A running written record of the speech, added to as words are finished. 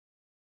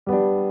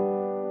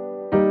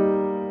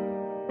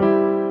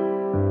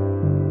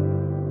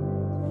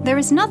there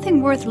is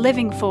nothing worth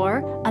living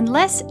for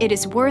unless it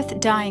is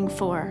worth dying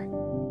for.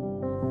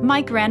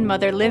 My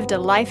grandmother lived a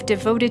life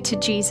devoted to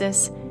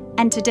Jesus,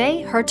 and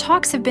today her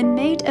talks have been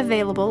made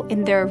available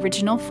in their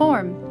original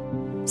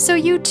form. So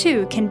you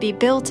too can be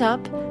built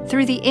up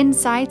through the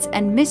insights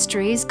and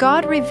mysteries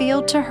God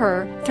revealed to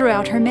her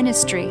throughout her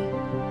ministry.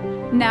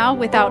 Now,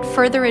 without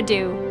further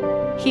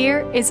ado,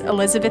 here is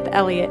Elizabeth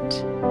Elliot.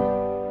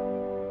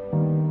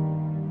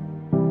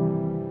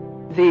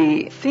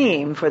 The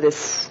theme for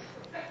this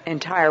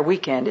entire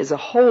weekend is a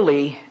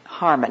holy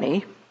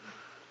harmony.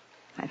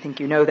 I think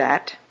you know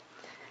that.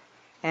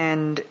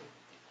 And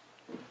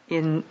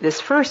in this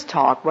first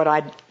talk, what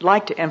I'd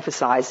like to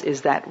emphasize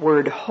is that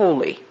word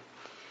holy.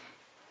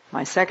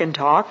 My second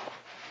talk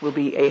will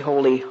be a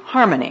holy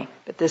harmony,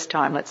 but this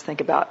time let's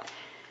think about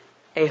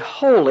a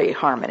holy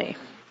harmony.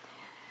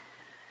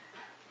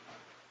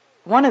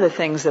 One of the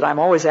things that I'm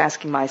always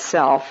asking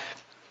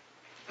myself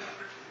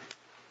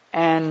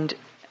and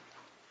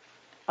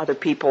other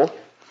people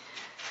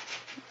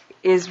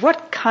is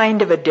what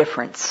kind of a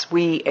difference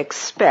we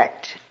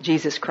expect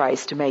Jesus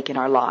Christ to make in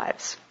our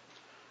lives.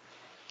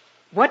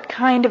 What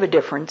kind of a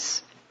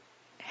difference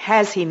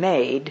has he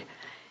made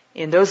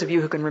in those of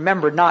you who can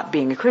remember not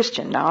being a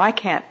Christian? Now, I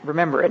can't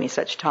remember any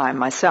such time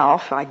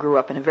myself. I grew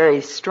up in a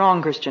very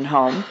strong Christian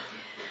home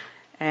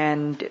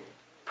and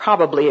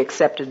probably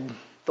accepted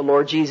the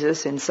Lord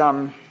Jesus in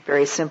some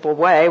very simple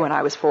way when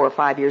I was 4 or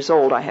 5 years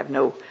old. I have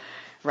no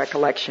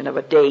recollection of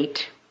a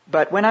date.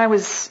 But when I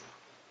was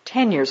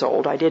 10 years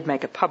old, I did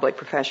make a public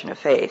profession of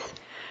faith.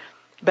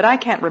 But I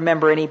can't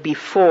remember any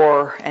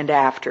before and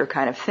after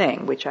kind of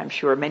thing, which I'm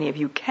sure many of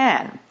you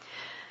can.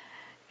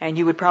 And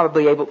you would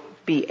probably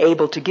be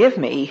able to give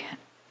me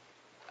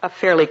a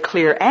fairly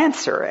clear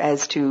answer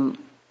as to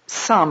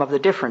some of the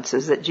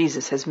differences that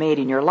Jesus has made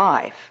in your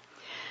life.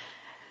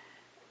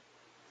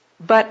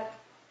 But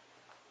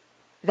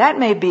that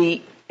may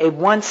be a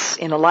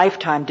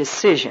once-in-a-lifetime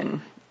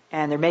decision,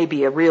 and there may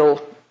be a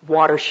real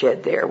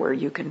watershed there where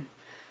you can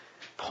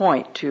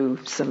point to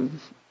some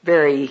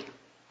very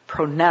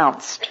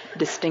pronounced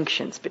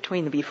distinctions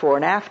between the before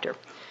and after.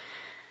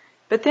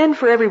 But then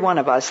for every one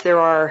of us, there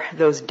are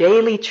those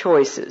daily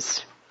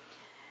choices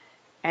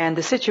and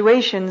the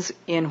situations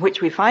in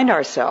which we find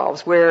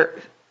ourselves where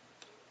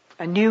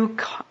a new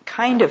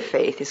kind of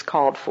faith is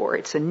called for.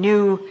 It's a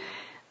new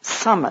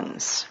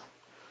summons.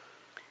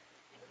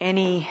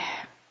 Any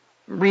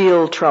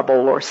real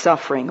trouble or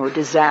suffering or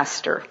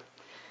disaster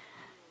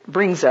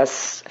brings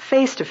us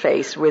face to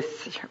face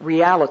with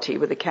reality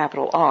with a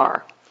capital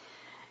R.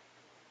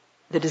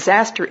 The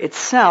disaster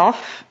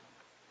itself,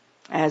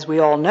 as we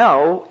all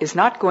know, is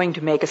not going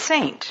to make a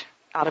saint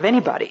out of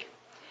anybody.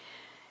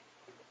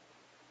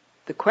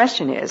 The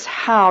question is,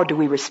 how do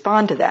we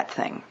respond to that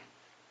thing?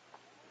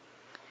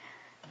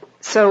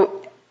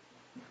 So,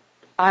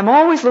 I'm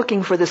always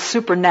looking for the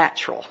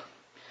supernatural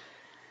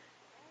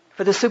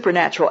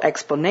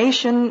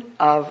explanation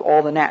of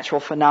all the natural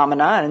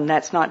phenomena, and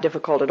that's not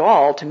difficult at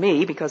all to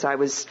me because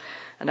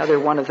another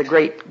one of the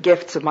great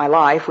gifts of my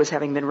life was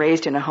having been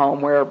raised in a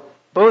home where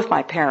both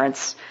my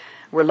parents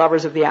were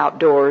lovers of the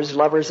outdoors,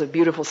 lovers of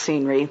beautiful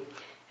scenery,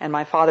 and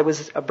my father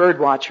was a bird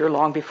watcher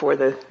long before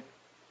the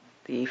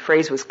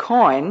phrase was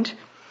coined,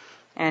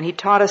 and he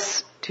taught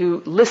us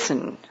to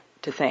listen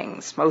to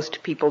things.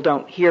 Most people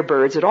don't hear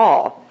birds at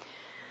all.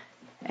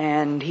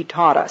 And he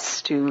taught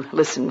us to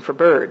listen for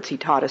birds. He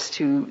taught us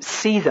to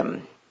see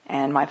them.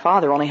 And my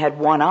father only had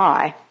one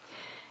eye.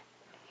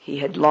 He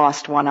had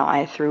lost one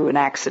eye through an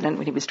accident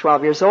when he was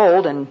 12 years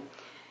old, and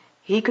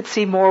he could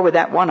see more with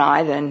that one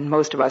eye than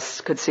most of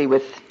us could see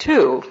with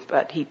two.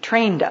 But he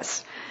trained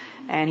us,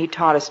 and he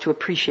taught us to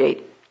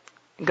appreciate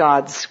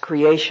God's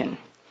creation.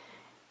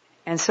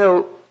 And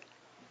so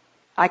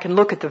I can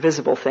look at the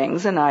visible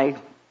things, and I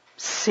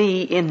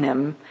see in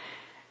them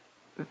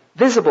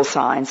visible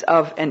signs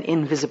of an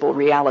invisible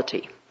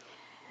reality.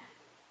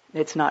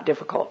 It's not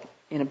difficult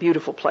in a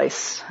beautiful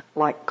place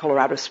like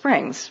Colorado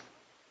Springs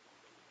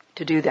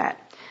to do that.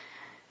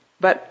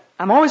 But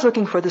I'm always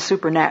looking for the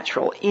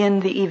supernatural in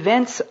the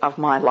events of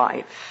my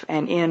life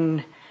and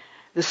in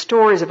the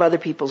stories of other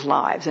people's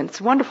lives. And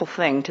it's a wonderful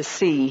thing to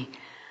see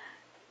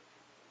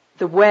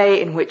the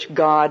way in which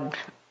God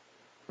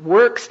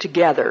works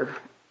together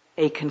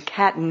a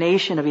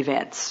concatenation of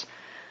events.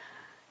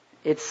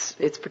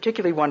 It's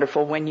particularly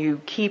wonderful when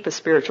you keep a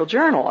spiritual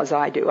journal, as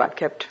I do. I've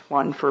kept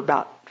one for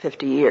about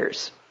 50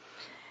 years.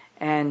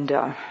 And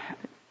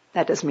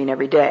that doesn't mean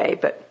every day,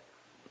 but,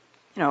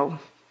 the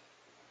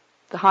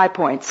high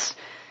points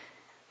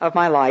of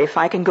my life,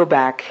 I can go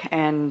back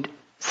and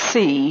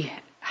see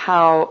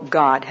how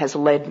God has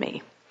led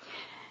me.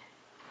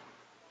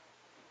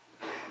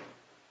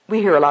 We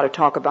hear a lot of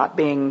talk about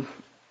being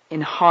in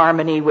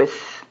harmony with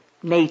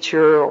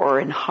nature or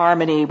in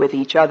harmony with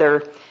each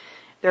other.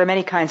 There are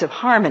many kinds of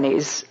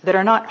harmonies that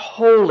are not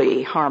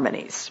holy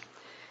harmonies.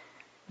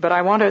 But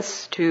I want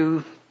us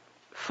to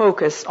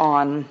focus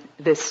on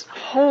this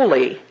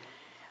holy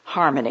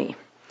harmony.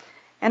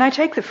 And I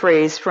take the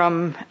phrase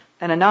from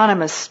an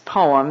anonymous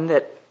poem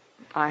that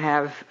I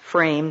have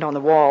framed on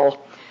the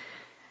wall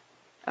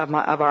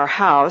of our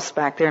house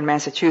back there in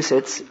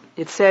Massachusetts,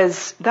 it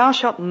says, "Thou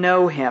shalt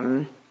know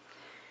him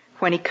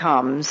when he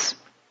comes,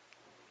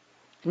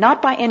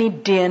 not by any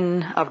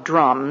din of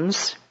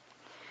drums,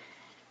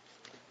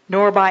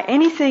 nor by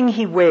anything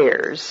he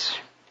wears."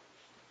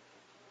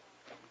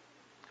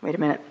 Wait a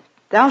minute.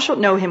 "Thou shalt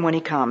know him when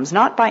he comes,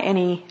 not by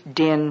any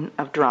din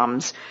of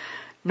drums,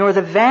 nor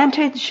the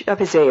vantage of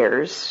his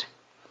airs,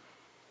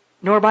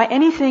 nor by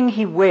anything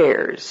he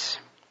wears,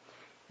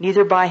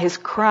 neither by his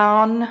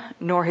crown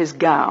nor his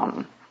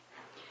gown.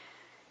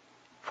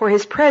 For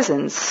his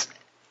presence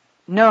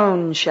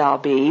known shall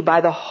be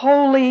by the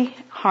holy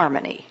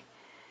harmony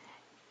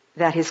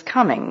that his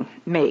coming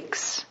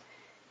makes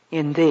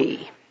in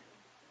thee."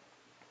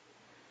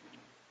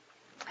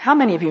 How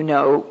many of you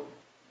know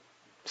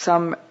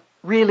some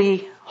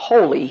really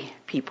holy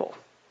people?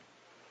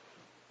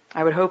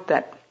 I would hope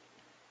that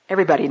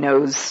everybody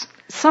knows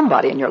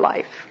somebody in your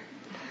life.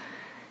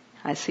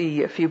 I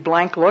see a few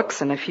blank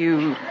looks and a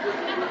few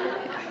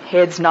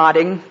heads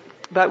nodding,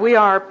 but we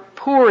are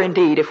poor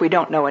indeed if we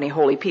don't know any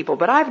holy people.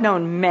 But I've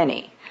known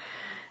many,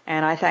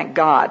 and I thank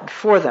God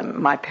for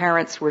them. My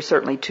parents were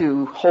certainly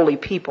two holy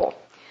people.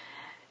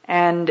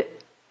 And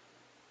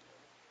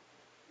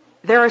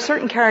there are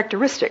certain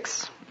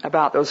characteristics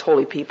about those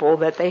holy people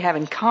that they have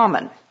in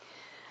common.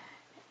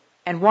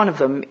 And one of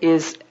them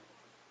is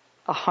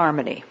a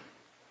harmony.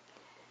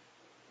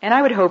 And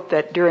I would hope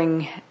that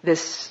during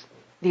these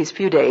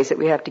few days that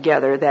we have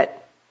together,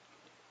 that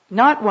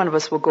not one of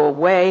us will go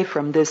away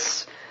from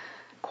this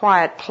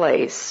quiet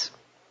place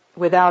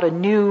without a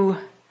new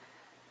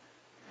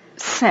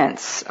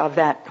sense of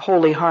that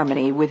holy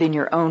harmony within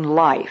your own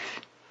life.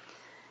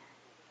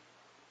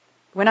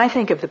 When I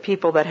think of the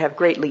people that have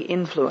greatly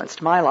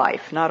influenced my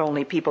life, not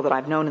only people that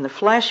I've known in the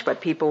flesh, but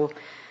people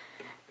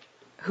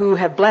who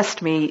have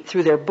blessed me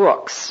through their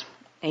books.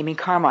 Amy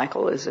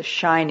Carmichael is a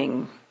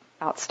shining,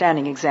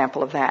 outstanding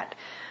example of that.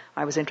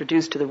 I was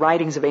introduced to the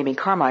writings of Amy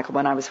Carmichael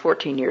when I was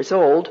 14 years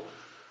old,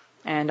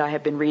 and I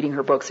have been reading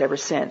her books ever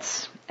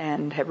since,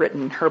 and have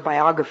written her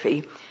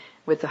biography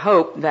with the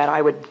hope that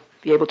I would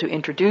be able to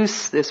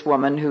introduce this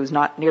woman, who's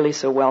not nearly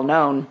so well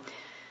known,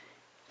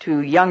 to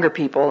younger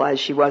people as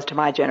she was to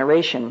my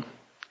generation.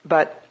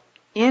 But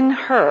in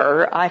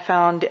her, I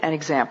found an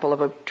example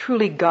of a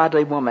truly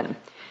godly woman,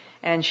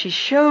 and she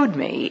showed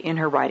me in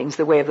her writings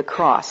the way of the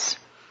cross.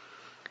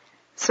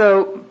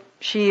 So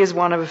she is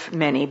one of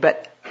many,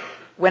 but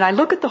when I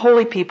look at the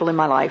holy people in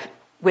my life,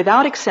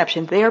 without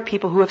exception, they are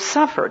people who have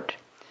suffered.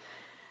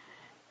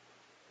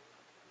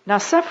 Now,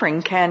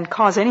 suffering can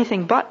cause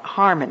anything but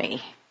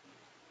harmony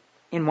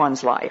in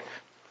one's life.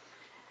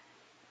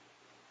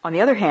 On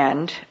the other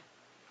hand,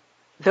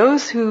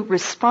 those who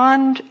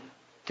respond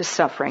to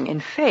suffering in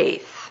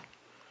faith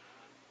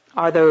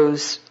are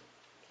those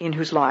in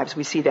whose lives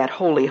we see that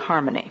holy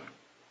harmony.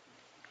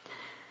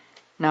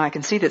 Now, I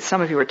can see that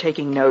some of you are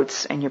taking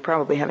notes, and you're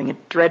probably having a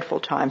dreadful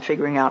time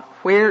figuring out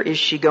where is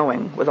she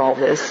going with all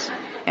this,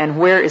 and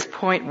where is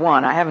point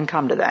one. I haven't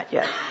come to that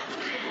yet.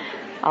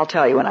 I'll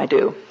tell you when I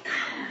do.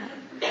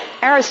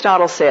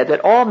 Aristotle said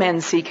that all men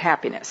seek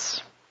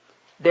happiness.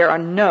 There are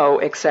no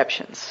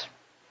exceptions.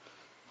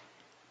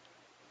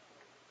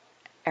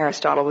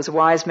 Aristotle was a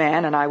wise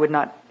man, and I would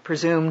not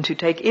presume to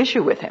take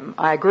issue with him.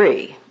 I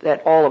agree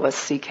that all of us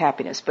seek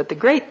happiness, but the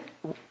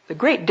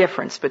great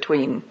difference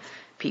between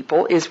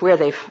people is where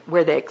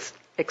they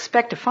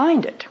expect to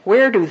find it.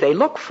 Where do they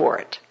look for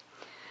it?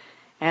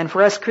 And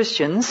for us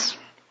Christians,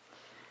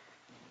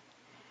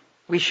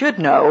 we should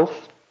know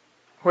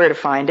where to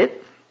find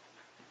it.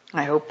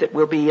 I hope that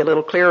we'll be a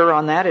little clearer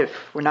on that if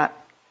we're not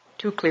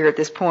too clear at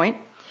this point.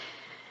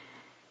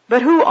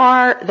 But who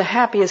are the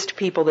happiest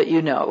people that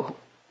you know?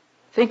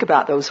 Think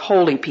about those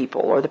holy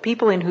people, or the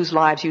people in whose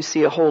lives you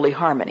see a holy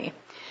harmony.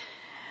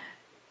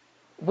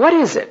 What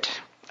is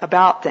it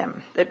about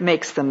them that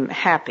makes them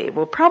happy?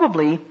 Well,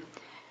 probably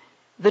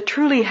the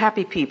truly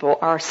happy people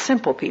are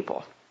simple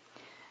people.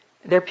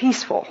 They're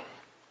peaceful.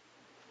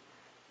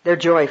 They're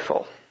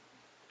joyful.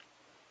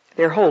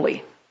 They're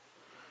holy.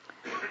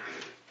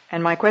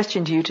 And my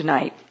question to you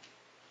tonight,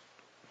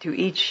 to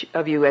each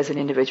of you as an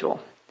individual,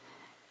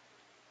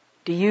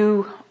 do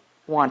you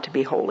want to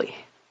be holy?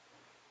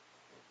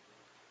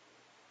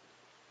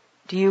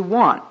 Do you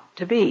want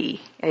to be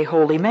a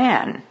holy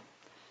man?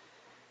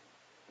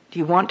 Do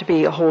you want to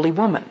be a holy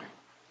woman?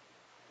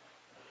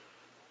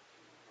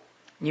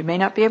 You may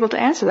not be able to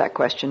answer that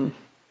question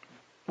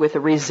with a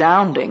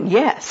resounding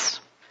yes.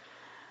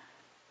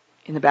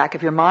 In the back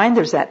of your mind,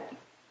 there's that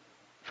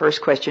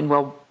first question,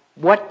 well,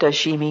 what does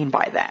she mean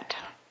by that?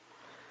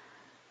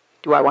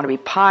 Do I want to be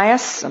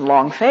pious and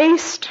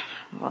long-faced?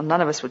 Well,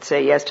 none of us would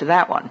say yes to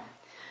that one.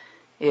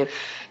 If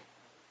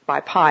by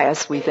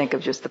pious we think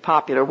of just the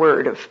popular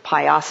word of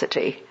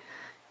piosity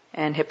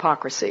and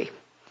hypocrisy.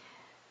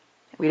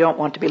 We don't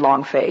want to be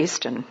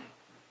long-faced and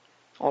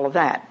all of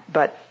that.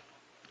 But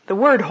the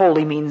word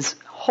holy means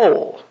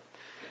whole.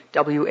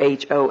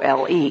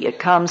 W-H-O-L-E. It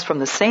comes from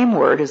the same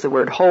word as the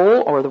word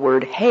whole, or the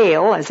word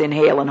hale, as in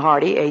hale and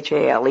hearty,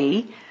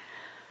 H-A-L-E.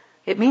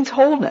 It means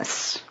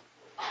wholeness.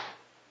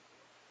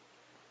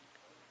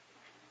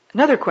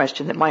 Another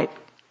question that might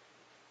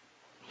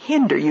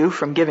hinder you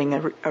from giving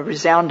a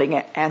resounding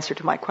answer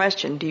to my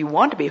question, do you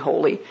want to be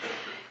holy,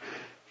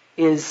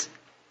 is,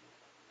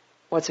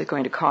 what's it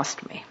going to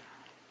cost me?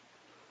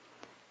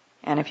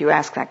 And if you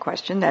ask that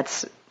question,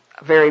 that's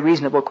a very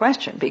reasonable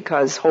question,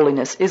 because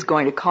holiness is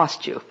going to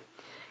cost you.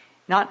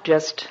 Not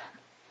just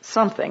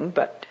something,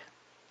 but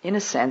in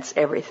a sense,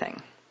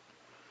 everything.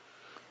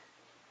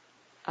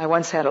 I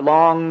once had a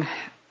long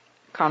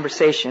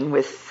conversation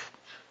with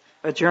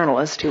a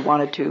journalist who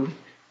wanted to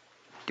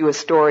do a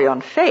story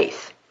on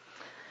faith.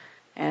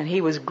 And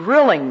he was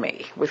grilling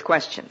me with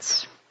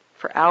questions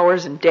for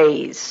hours and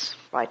days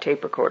by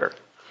tape recorder.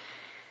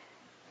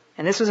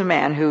 And this was a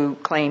man who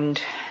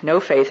claimed no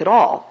faith at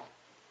all.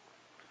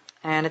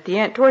 And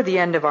toward the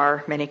end of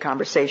our many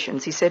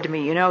conversations, he said to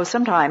me,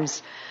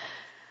 sometimes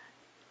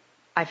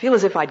I feel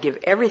as if I'd give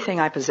everything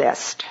I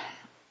possessed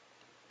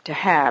to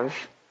have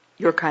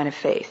your kind of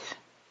faith.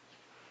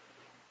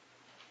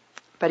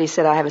 But he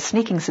said, I have a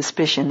sneaking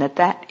suspicion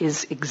that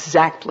is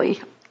exactly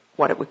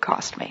what it would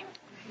cost me.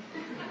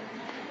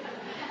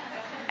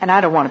 And I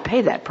don't want to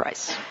pay that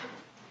price.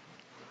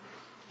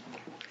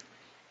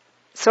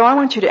 So I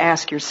want you to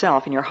ask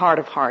yourself in your heart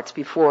of hearts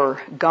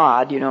before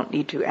God, you don't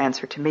need to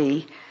answer to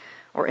me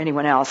or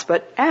anyone else,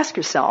 but ask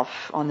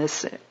yourself on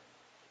this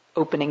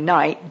opening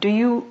night, do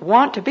you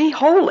want to be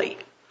holy?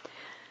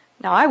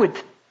 Now I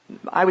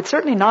would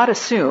certainly not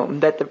assume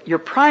that your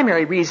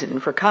primary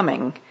reason for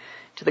coming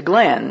to the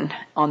Glen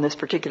on this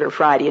particular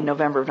Friday in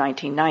November of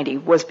 1990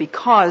 was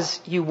because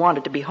you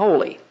wanted to be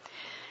holy.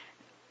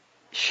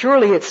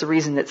 Surely it's the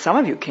reason that some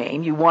of you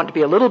came. You want to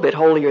be a little bit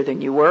holier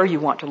than you were.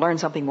 You want to learn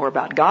something more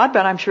about God,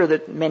 but I'm sure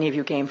that many of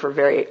you came for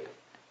very,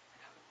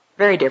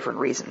 very different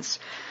reasons.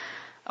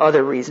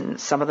 Other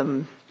reasons, some of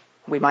them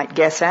we might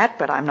guess at,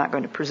 but I'm not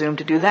going to presume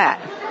to do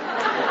that.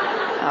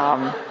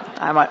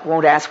 I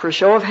won't ask for a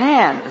show of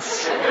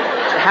hands.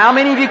 How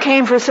many of you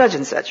came for such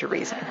and such a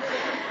reason?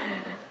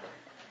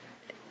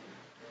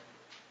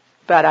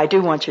 But I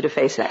do want you to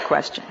face that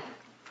question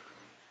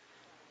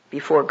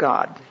before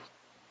God.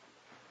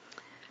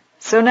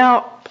 So now,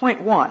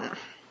 point 1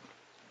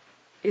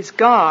 is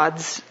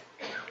God's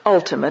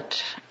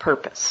ultimate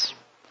purpose.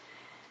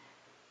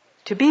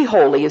 To be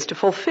holy is to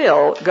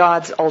fulfill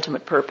God's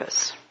ultimate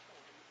purpose.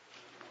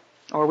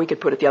 Or we could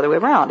put it the other way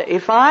around.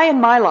 If I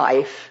in my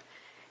life,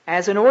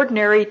 as an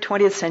ordinary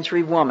 20th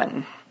century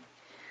woman,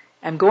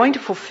 am going to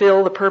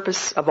fulfill the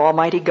purpose of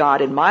Almighty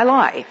God in my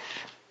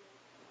life,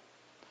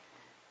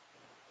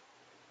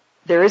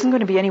 there isn't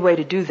going to be any way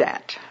to do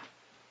that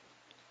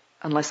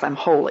unless I'm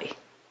holy.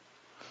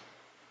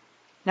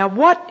 Now,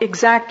 what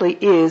exactly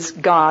is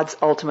God's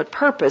ultimate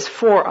purpose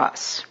for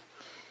us?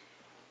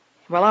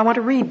 Well, I want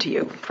to read to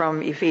you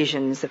from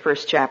Ephesians, the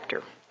 1st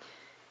chapter.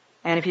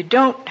 And if you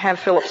don't have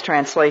Phillips'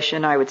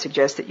 translation, I would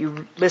suggest that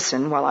you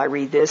listen while I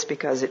read this,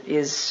 because it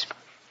is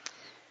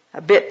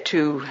a bit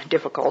too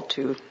difficult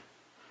to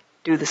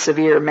do the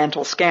severe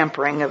mental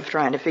scampering of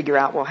trying to figure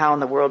out, well, how in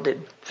the world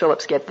did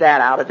Phillips get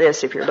that out of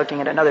this if you're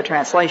looking at another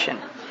translation.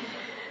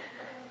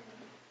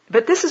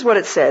 But this is what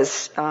it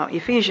says,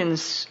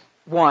 Ephesians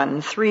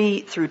 1,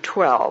 3 through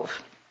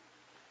 12.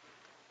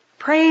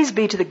 Praise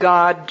be to the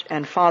God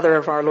and Father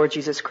of our Lord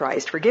Jesus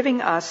Christ for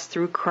giving us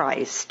through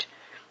Christ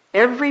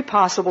every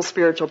possible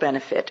spiritual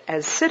benefit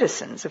as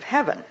citizens of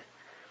heaven.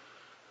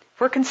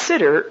 For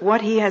consider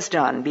what he has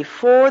done.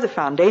 Before the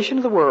foundation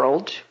of the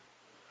world,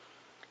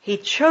 he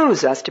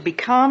chose us to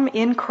become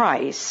in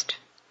Christ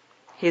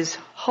his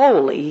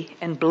holy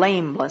and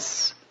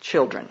blameless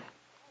children,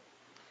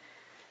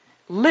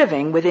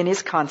 living within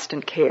his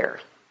constant care.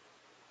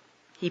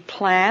 He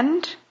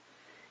planned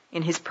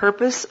in his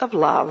purpose of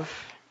love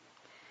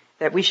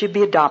that we should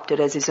be adopted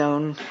as his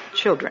own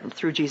children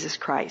through Jesus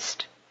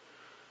Christ,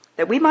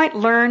 that we might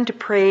learn to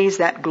praise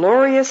that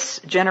glorious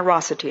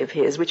generosity of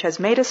his which has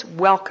made us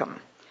welcome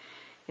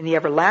in the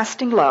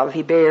everlasting love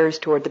he bears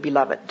toward the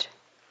beloved.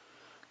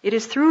 It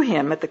is through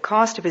him at the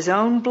cost of his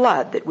own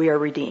blood that we are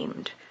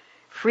redeemed,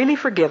 freely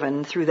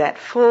forgiven through that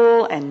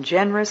full and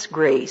generous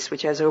grace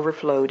which has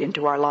overflowed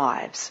into our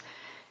lives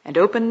and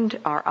opened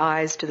our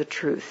eyes to the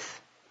truth.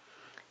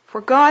 For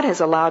God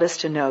has allowed us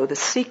to know the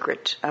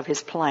secret of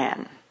his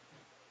plan.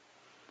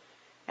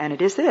 And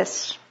it is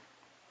this: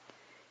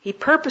 he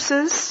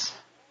purposes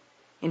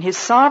in his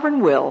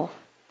sovereign will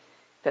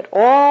that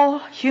all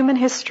human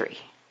history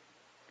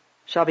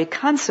shall be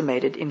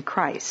consummated in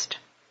Christ,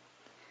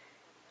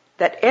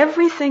 that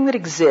everything that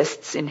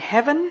exists in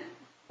heaven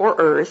or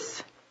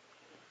earth,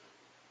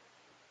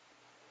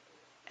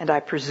 and I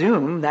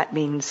presume that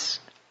means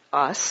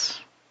us,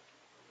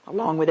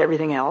 along with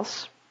everything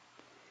else,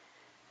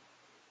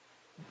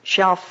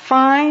 shall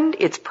find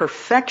its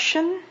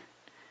perfection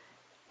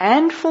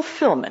and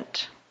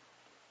fulfillment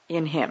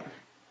in him.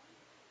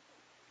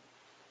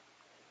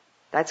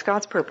 That's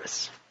God's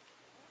purpose.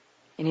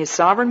 In his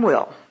sovereign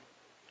will,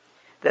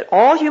 that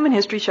all human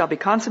history shall be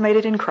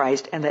consummated in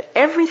Christ, and that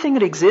everything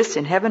that exists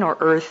in heaven or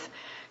earth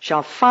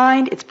shall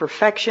find its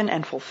perfection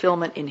and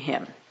fulfillment in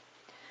him.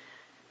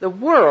 The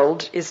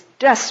world is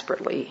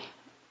desperately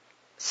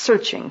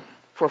searching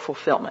for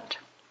fulfillment.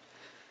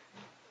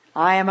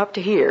 I am up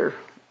to here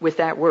with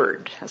that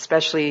word,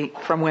 especially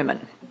from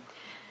women.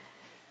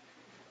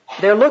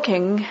 They're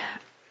looking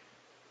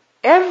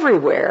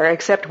everywhere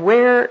except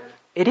where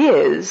it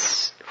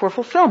is for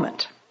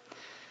fulfillment.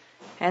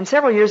 And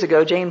several years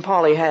ago, Jane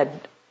Pauley had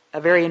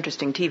a very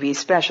interesting TV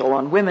special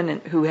on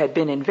women who had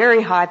been in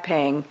very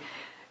high-paying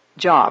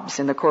jobs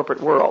in the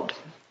corporate world.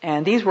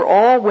 And these were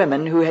all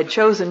women who had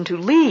chosen to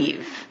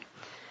leave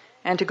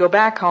and to go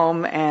back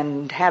home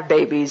and have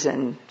babies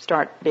and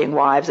start being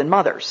wives and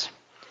mothers,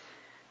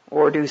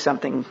 or do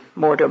something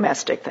more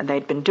domestic than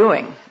they'd been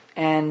doing.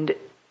 And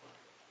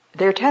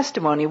their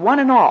testimony, one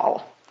and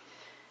all,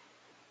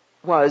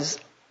 was,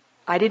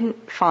 I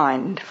didn't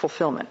find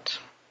fulfillment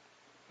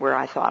where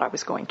I thought I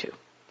was going to.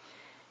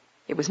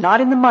 It was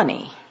not in the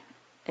money.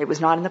 It was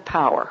not in the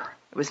power.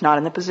 It was not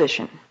in the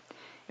position.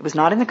 It was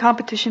not in the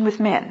competition with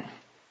men.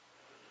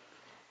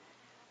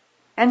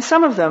 And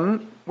some of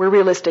them were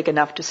realistic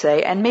enough to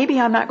say, and maybe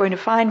I'm not going to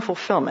find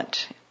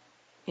fulfillment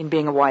in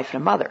being a wife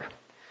and a mother,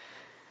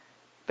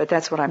 but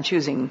that's what I'm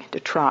choosing to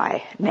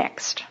try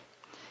next.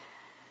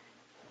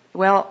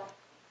 Well,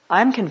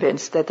 I'm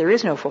convinced that there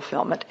is no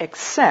fulfillment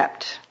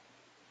except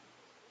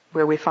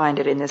where we find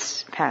it in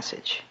this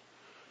passage.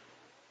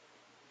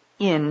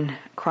 In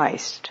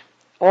Christ.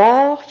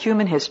 All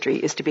human history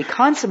is to be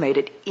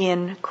consummated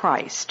in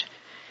Christ.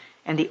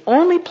 And the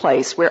only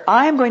place where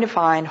I am going to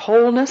find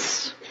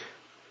wholeness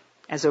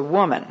as a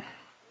woman,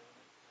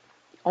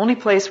 the only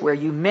place where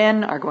you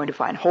men are going to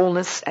find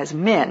wholeness as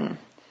men,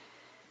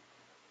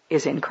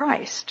 is in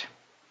Christ.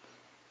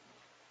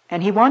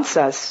 And He wants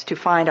us to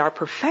find our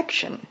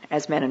perfection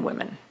as men and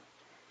women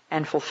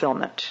and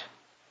fulfillment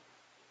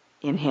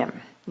in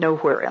Him,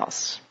 nowhere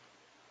else.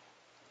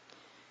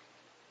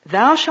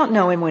 Thou shalt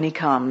know Him when He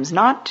comes,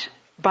 not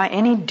by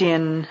any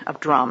din of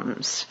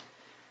drums,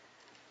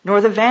 nor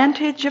the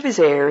vantage of His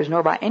airs,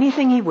 nor by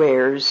anything He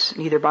wears,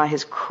 neither by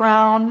His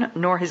crown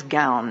nor His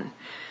gown.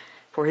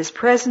 For His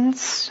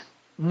presence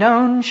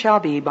known shall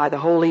be by the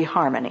holy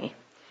harmony,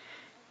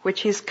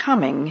 which His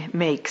coming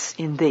makes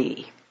in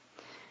thee.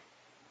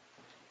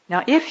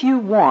 Now, if you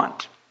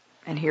want,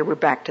 and here we're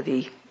back to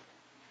the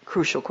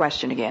crucial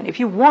question again, if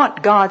you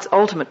want God's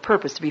ultimate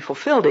purpose to be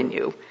fulfilled in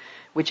you,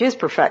 which is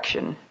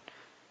perfection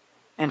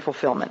and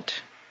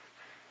fulfillment,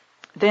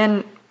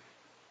 then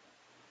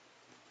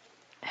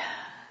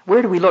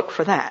where do we look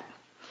for that?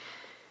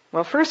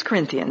 Well, 1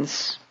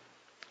 Corinthians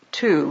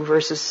 2,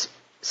 verses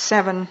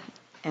 7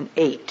 and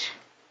 8.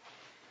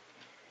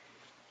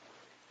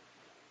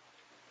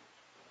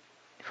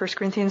 1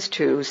 Corinthians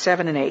 2,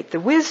 7 and 8. The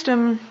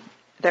wisdom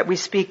that we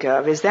speak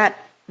of is that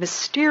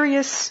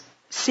mysterious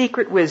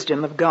secret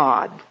wisdom of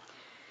God,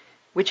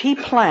 which He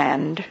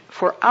planned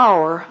for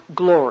our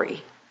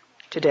glory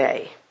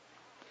today.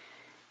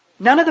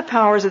 None of the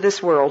powers of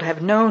this world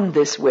have known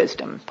this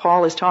wisdom.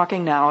 Paul is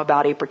talking now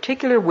about a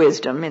particular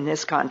wisdom in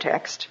this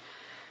context.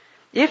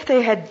 If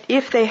they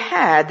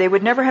had, they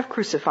would never have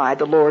crucified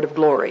the Lord of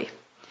glory.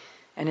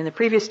 And in the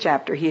previous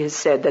chapter, he has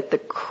said that the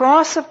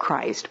cross of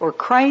Christ, or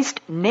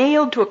Christ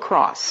nailed to a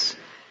cross,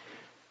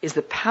 is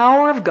the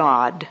power of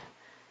God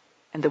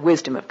and the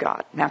wisdom of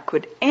God. Now,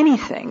 could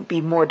anything be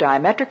more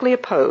diametrically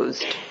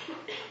opposed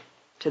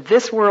to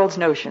this world's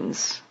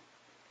notions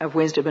of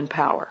wisdom and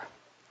power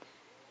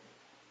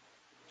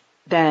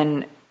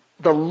than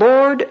the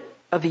Lord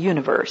of the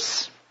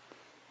universe,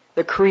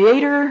 the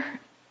creator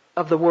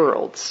of the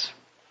worlds,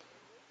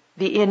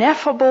 the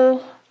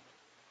ineffable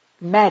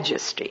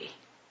majesty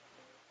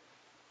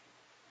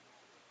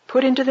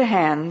put into the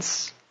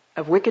hands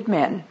of wicked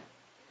men,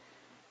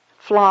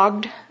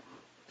 flogged,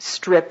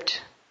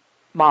 stripped,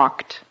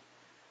 mocked,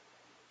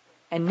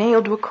 and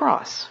nailed to a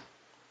cross?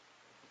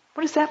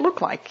 What does that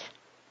look like?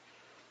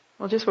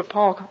 Well, just what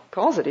Paul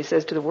calls it. He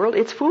says to the world,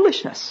 it's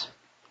foolishness.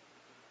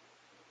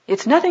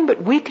 It's nothing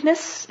but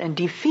weakness and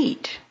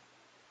defeat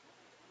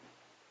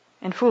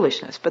and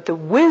foolishness. But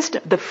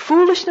the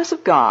foolishness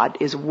of God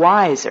is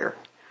wiser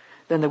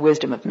than the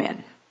wisdom of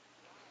men.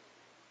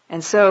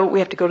 And so we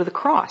have to go to the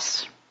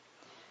cross.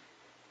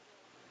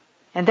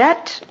 And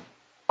that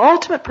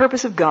ultimate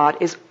purpose of God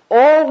is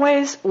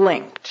always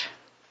linked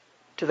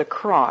to the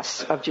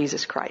cross of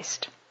Jesus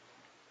Christ.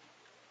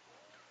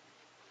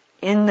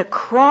 In the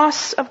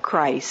cross of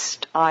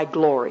Christ I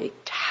glory,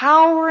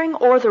 towering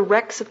o'er the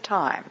wrecks of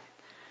time.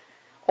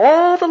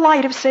 All the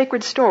light of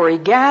sacred story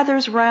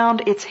gathers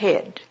round its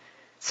head,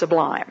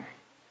 sublime.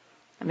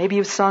 And maybe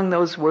you've sung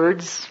those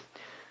words.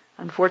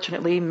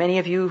 Unfortunately, many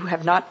of you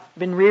have not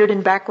been reared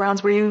in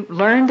backgrounds where you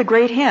learned the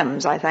great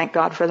hymns. I thank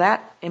God for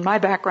that. In my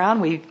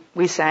background,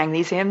 we sang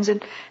these hymns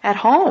at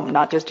home,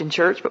 not just in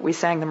church, but we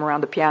sang them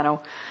around the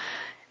piano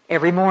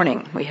every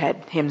morning. We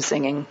had hymn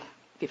singing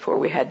before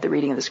we had the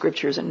reading of the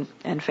scriptures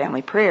and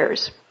family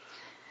prayers.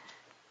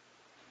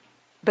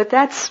 But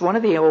that's one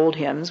of the old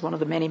hymns, one of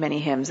the many, many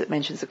hymns that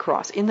mentions the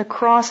cross. In the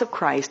cross of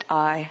Christ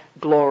I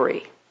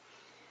glory.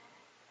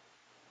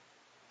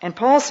 And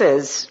Paul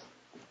says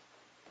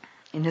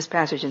in this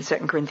passage in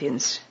 2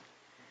 Corinthians,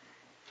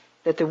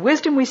 that the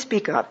wisdom we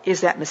speak of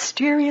is that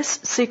mysterious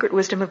secret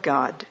wisdom of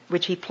God,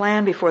 which he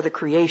planned before the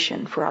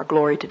creation for our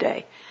glory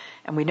today.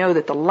 And we know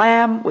that the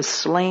Lamb was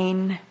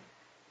slain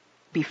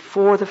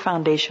before the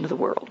foundation of the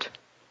world.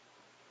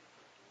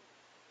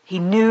 He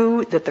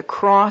knew that the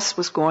cross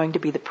was going to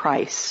be the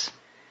price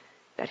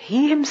that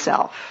he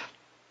himself,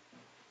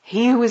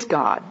 he who is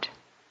God,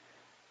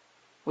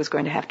 was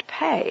going to have to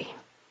pay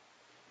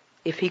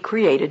if he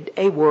created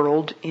a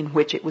world in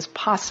which it was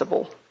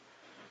possible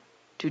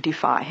to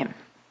defy him.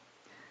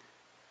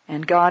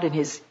 And God, in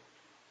his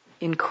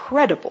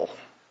incredible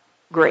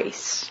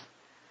grace,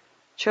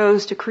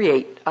 chose to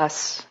create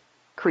us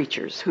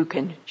creatures who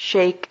can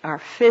shake our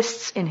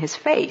fists in his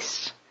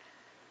face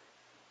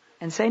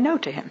and say no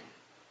to him.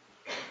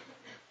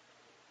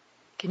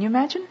 Can you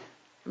imagine?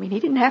 I mean, he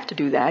didn't have to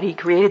do that. He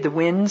created the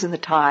winds and the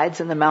tides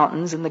and the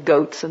mountains and the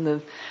goats and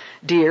the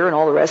deer and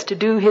all the rest to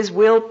do his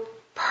will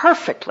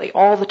perfectly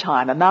all the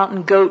time. A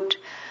mountain goat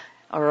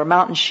or a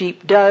mountain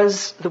sheep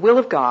does the will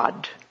of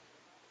God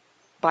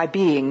by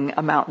being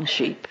a mountain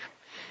sheep.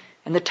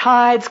 And the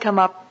tides come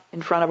up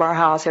in front of our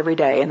house every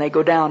day, and they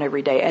go down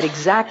every day at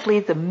exactly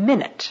the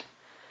minute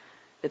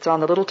that's on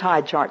the little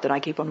tide chart that I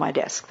keep on my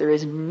desk. There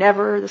is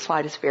never the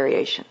slightest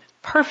variation.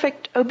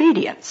 Perfect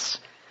obedience.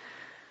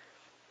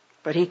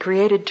 But he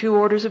created two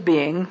orders of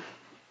being,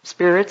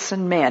 spirits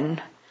and men,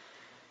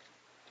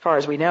 as far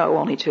as we know,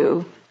 only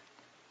two,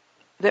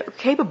 that were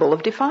capable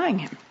of defying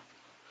him.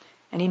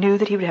 And he knew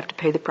that he would have to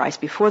pay the price.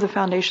 Before the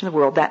foundation of the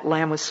world, that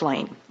lamb was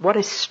slain. What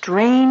a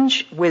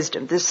strange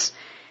wisdom, this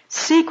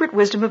secret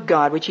wisdom of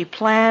God, which he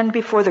planned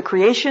before the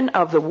creation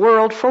of the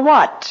world. For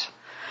what?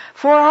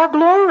 For our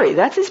glory.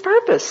 That's his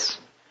purpose.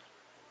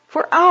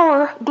 For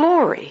our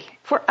glory,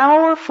 for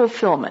our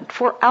fulfillment,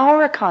 for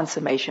our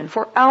consummation,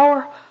 for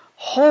our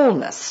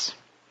wholeness.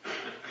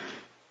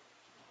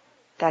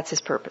 That's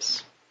his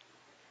purpose.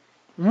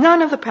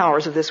 None of the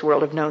powers of this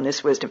world have known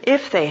this wisdom.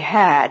 If they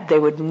had, they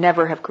would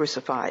never have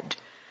crucified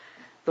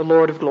the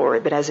Lord of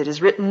glory. But as it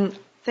is written,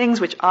 things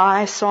which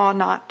eye saw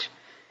not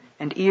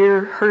and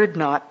ear heard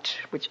not,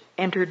 which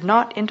entered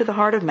not into the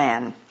heart of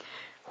man,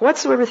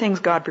 whatsoever things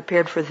God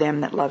prepared for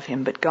them that love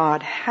him. But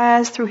God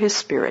has, through his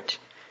Spirit,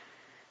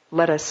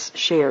 let us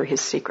share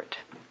his secret.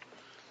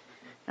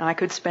 Now, I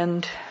could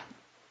spend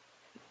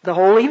the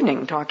whole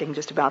evening talking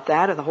just about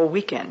that, or the whole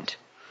weekend.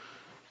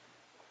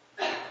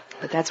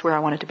 But that's where I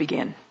wanted to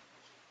begin.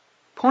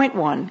 Point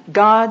one,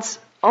 God's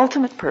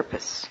ultimate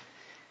purpose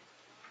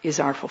is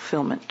our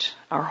fulfillment,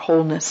 our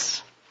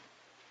wholeness,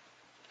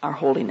 our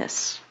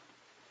holiness.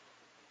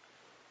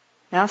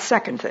 Now,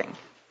 second thing,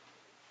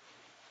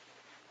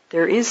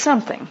 there is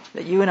something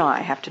that you and I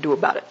have to do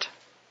about it.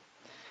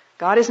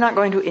 God is not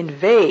going to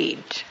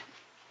invade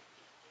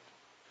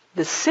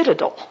the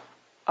citadel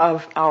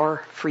of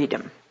our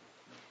freedom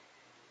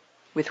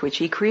with which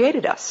he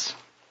created us.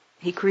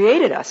 He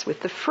created us with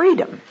the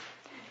freedom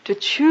to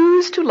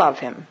choose to love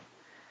him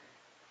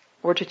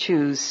or to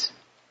choose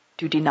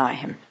to deny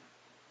him.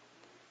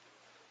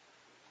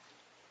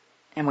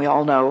 And we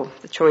all know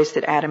the choice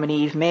that Adam and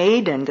Eve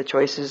made and the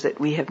choices that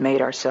we have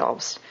made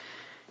ourselves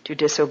to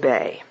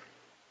disobey.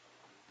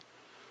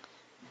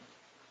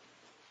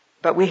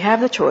 But we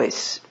have the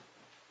choice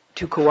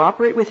to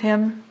cooperate with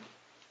him,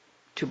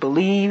 to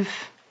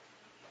believe,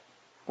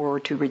 or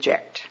to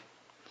reject.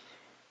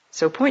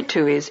 So point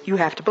two is you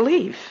have to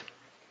believe.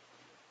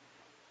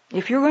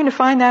 If you're going to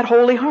find that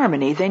holy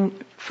harmony, then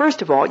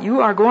first of all,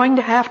 you are going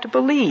to have to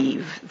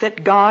believe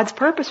that God's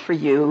purpose for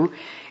you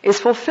is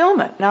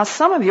fulfillment. Now,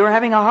 some of you are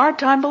having a hard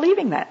time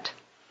believing that.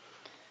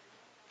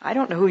 I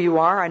don't know who you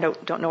are. I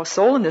don't know a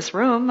soul in this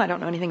room. I don't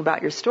know anything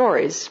about your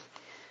stories.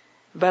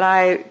 But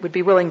I would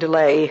be willing to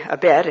lay a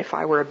bet, if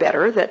I were a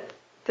bettor, that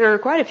there are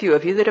quite a few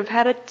of you that have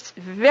had a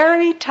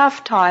very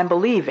tough time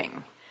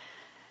believing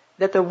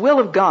that the will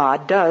of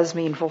God does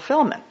mean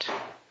fulfillment.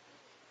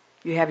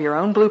 You have your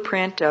own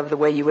blueprint of the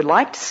way you would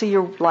like to see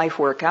your life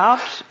work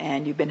out,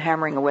 and you've been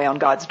hammering away on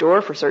God's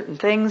door for certain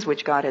things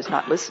which God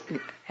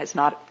has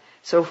not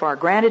so far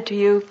granted to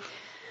you.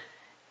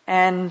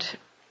 And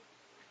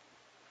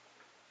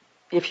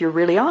if you're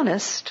really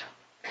honest,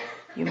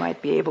 you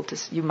might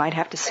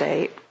have to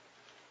say,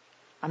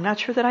 I'm not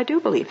sure that I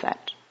do believe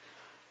that.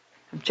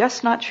 I'm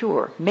just not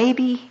sure.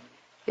 Maybe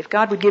if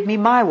God would give me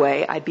my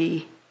way, I'd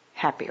be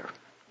happier.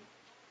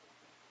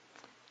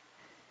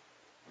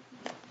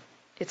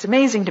 It's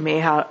amazing to me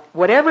how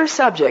whatever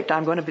subject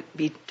I'm going to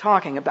be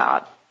talking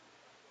about,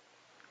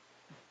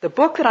 the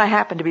book that I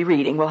happen to be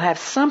reading will have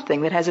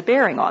something that has a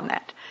bearing on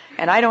that.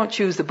 And I don't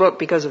choose the book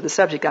because of the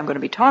subject I'm going to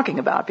be talking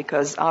about,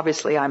 because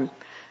obviously I'm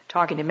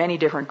talking to many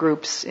different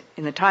groups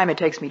in the time it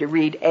takes me to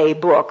read a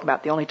book.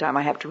 About the only time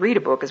I have to read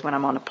a book is when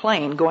I'm on a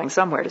plane going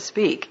somewhere to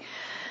speak.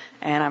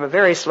 And I'm a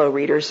very slow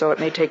reader, so it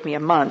may take me a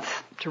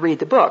month to read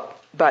the book.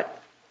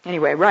 But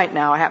anyway, right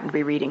now I happen to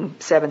be reading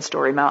Seven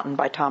Storey Mountain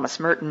by Thomas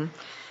Merton,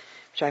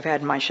 which I've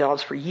had in my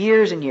shelves for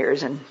years and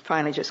years and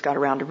finally just got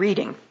around to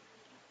reading.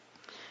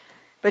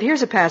 But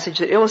here's a passage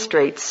that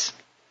illustrates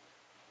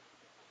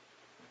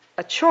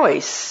a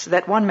choice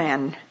that one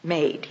man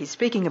made. He's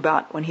speaking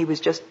about when he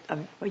was just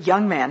a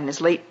young man in his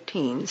late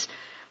teens.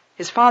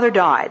 His father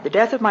died. The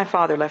death of my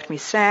father left me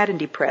sad and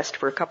depressed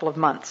for a couple of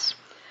months.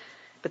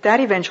 But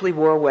that eventually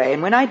wore away,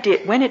 and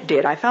when it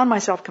did, I found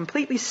myself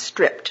completely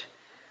stripped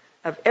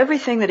of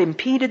everything that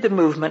impeded the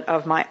movement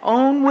of my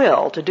own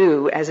will to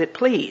do as it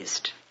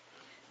pleased.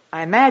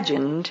 I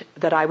imagined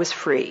that I was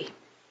free.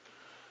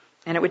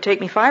 And it would take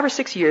me 5 or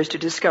 6 years to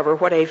discover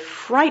what a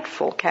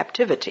frightful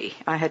captivity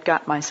I had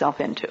got myself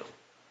into.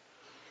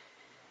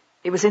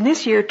 It was in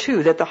this year,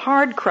 too, that the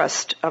hard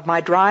crust of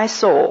my dry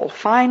soul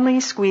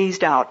finally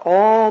squeezed out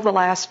all the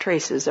last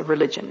traces of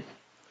religion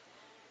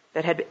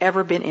that had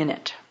ever been in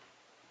it.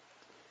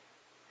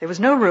 There was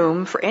no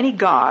room for any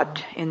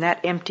God in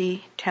that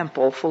empty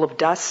temple full of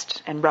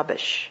dust and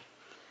rubbish,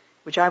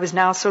 which I was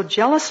now so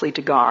jealously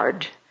to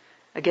guard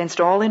against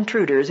all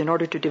intruders in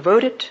order to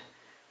devote it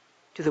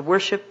to the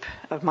worship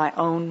of my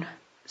own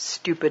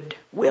stupid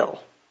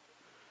will.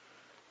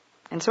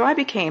 And so I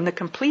became the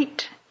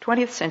complete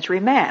 20th century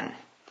man.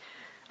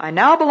 I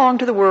now belonged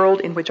to the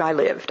world in which I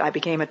lived. I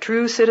became a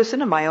true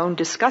citizen of my own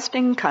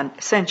disgusting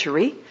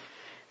century,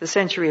 the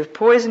century of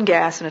poison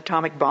gas and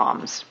atomic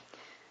bombs.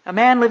 A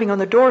man living on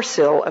the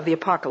doorsill of the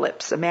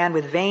apocalypse, a man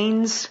with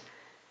veins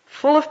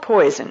full of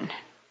poison,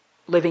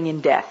 living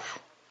in death.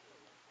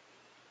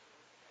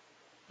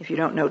 If you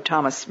don't know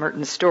Thomas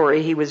Merton's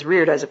story, he was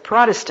reared as a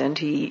Protestant.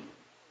 He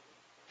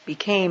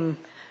became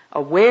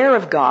aware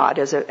of God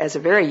as a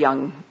very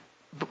young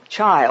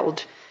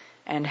child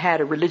and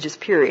had a religious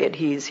period.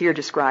 He's here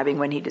describing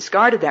when he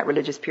discarded that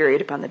religious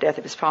period upon the death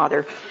of his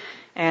father,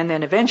 and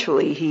then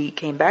eventually he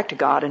came back to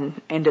God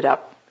and ended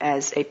up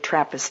as a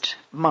Trappist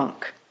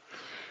monk.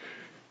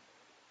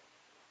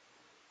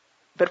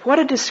 But what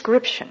a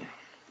description.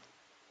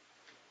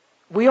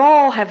 We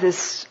all have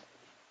this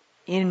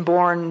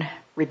inborn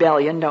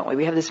rebellion, don't we?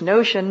 We have this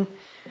notion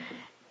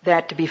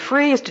that to be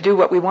free is to do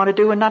what we want to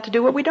do and not to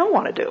do what we don't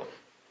want to do.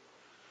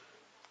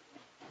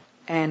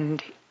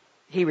 And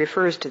he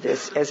refers to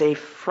this as a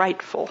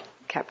frightful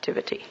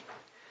captivity.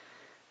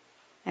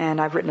 And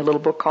I've written a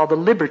little book called The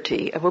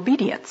Liberty of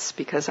Obedience,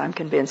 because I'm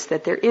convinced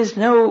that there is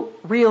no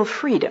real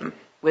freedom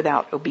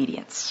without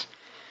obedience.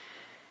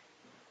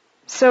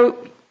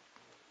 So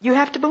you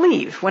have to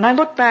believe. When I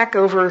look back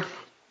over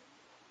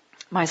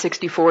my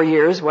 64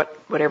 years,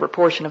 whatever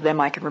portion of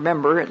them I can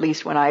remember, at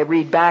least when I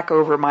read back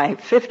over my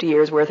 50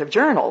 years worth of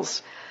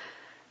journals,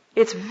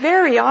 it's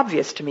very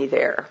obvious to me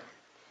there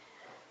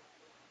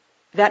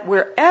that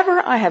wherever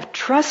I have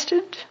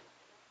trusted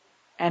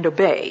and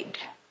obeyed,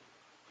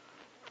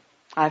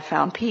 I've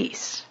found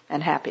peace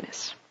and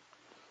happiness.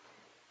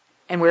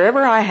 And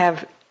wherever I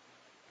have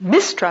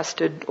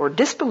mistrusted or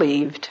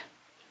disbelieved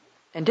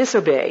and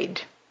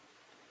disobeyed,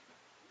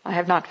 I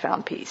have not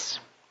found peace.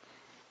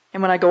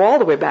 And when I go all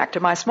the way back to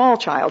my small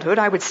childhood,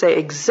 I would say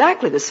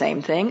exactly the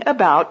same thing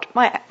about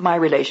my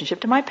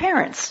relationship to my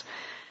parents.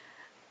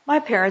 My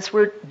parents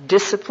were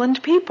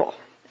disciplined people,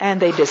 and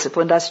they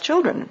disciplined us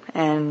children.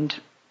 And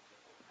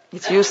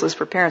it's useless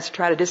for parents to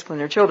try to discipline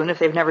their children if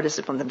they've never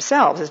disciplined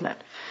themselves, isn't it?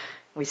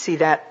 We see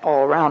that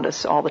all around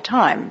us all the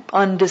time.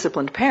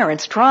 Undisciplined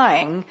parents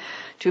trying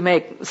to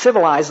make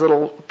civilized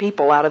little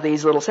people out of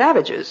these little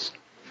savages.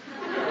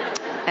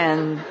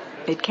 And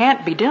it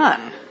can't be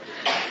done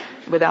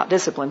without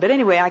discipline. But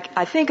anyway,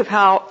 I think of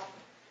how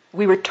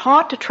we were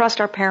taught to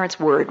trust our parents'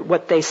 word.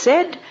 What they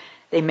said,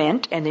 they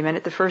meant, and they meant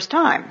it the first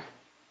time.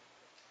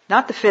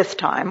 Not the 5th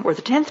time or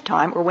the 10th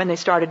time or when they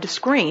started to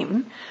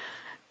scream,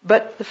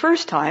 but the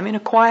first time in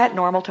a quiet,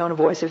 normal tone of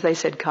voice. If they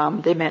said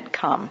come, they meant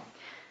come.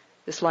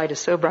 This light is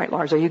so bright,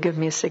 Lars. Are you giving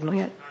me a signal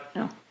yet?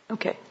 No?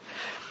 Okay.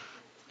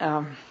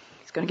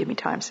 He's going to give me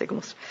time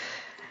signals.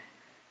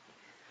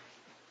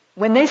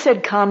 When they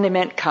said come, they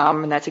meant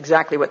come, and that's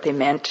exactly what they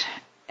meant.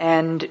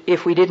 And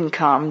if we didn't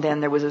come, then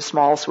there was a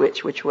small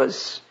switch, which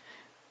was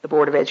the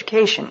Board of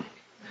Education.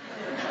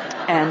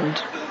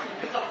 And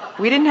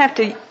we didn't have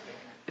to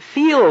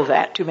feel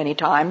that too many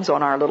times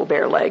on our little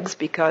bare legs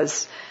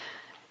because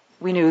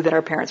we knew that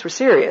our parents were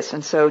serious.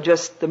 And so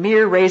just the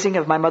mere raising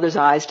of my mother's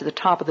eyes to the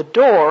top of the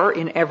door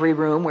in every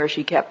room where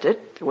she kept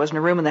it, there wasn't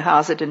a room in the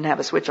house that didn't have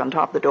a switch on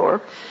top of the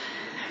door.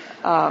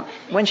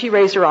 When she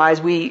raised her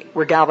eyes, we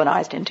were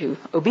galvanized into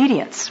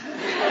obedience.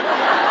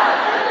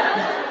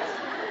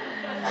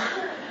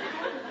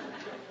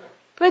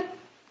 But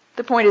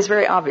the point is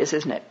very obvious,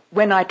 isn't it?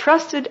 When I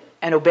trusted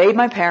and obeyed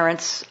my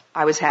parents,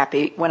 I was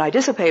happy. When I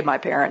disobeyed my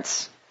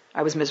parents,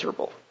 I was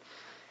miserable.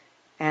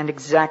 And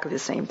exactly the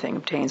same thing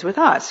obtains with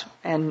us.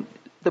 And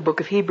the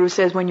book of Hebrews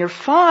says, when your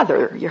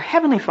Father, your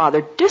Heavenly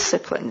Father,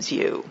 disciplines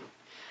you,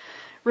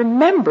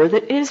 remember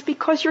that it is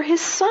because you're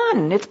His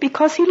son. It's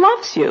because He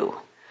loves you.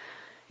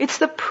 It's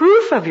the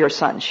proof of your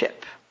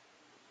sonship.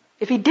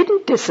 If He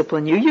didn't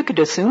discipline you, you could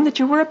assume that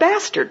you were a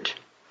bastard.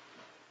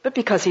 But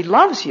because He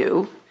loves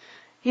you,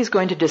 He's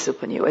going to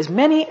discipline you. As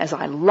many as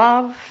I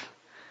love,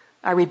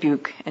 I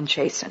rebuke and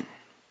chasten.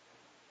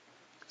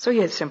 So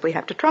you simply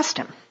have to trust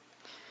Him.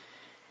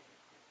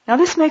 Now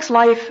this makes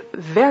life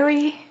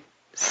very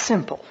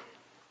simple.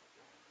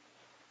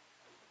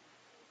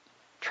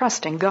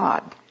 trusting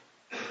God.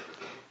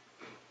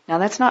 Now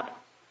that's not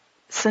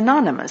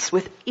synonymous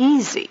with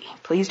easy.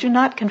 Please do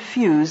not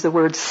confuse the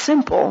word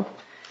simple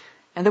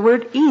and the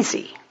word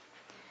easy.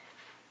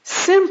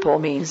 Simple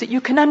means that you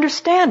can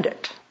understand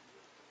it.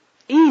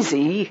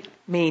 Easy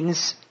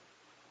means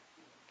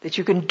that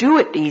you can do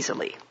it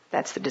easily.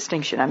 That's the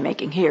distinction I'm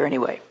making here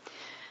anyway.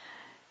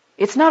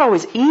 It's not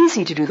always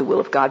easy to do the will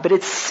of God, but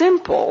it's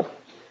simple.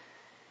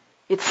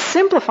 It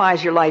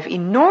simplifies your life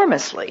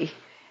enormously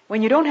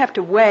when you don't have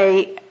to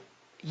weigh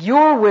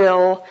your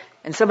will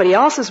and somebody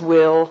else's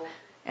will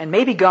and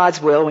maybe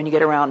God's will when you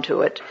get around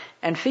to it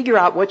and figure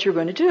out what you're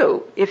going to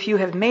do. If you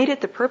have made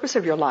it the purpose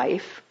of your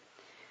life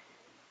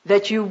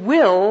that you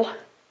will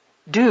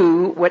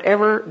do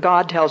whatever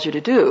God tells you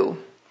to do,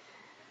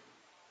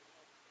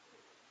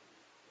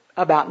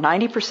 about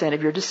 90%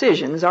 of your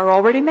decisions are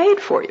already made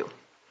for you.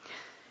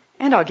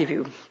 And I'll give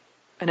you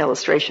an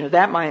illustration of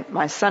that.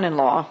 My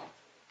son-in-law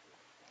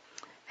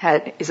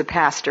is a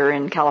pastor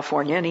in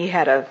California, and he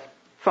had a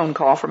phone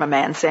call from a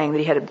man saying that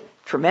he had a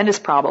tremendous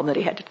problem that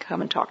he had to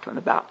come and talk to him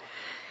about.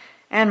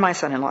 And my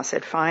son-in-law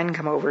said, fine,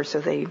 come over. So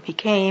he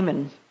came,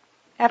 and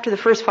after the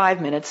first 5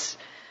 minutes,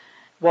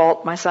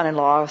 Walt, my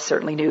son-in-law,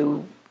 certainly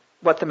knew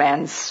what the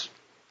man's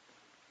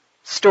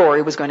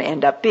story was going to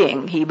end up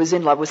being. He was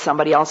in love with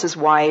somebody else's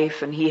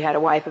wife, and he had a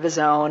wife of his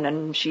own,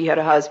 and she had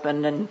a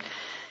husband, and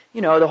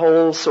the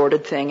whole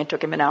sordid thing. It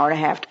took him an hour and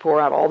a half to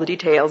pour out all the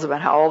details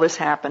about how all this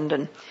happened.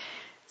 And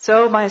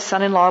so my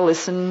son-in-law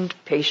listened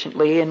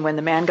patiently, and when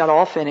the man got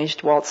all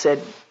finished, Walt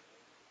said,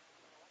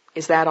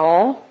 is that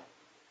all?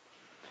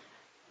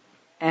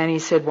 And he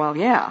said, well,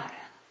 yeah.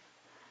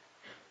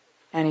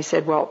 And he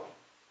said, well,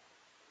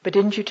 but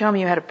didn't you tell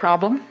me you had a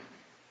problem?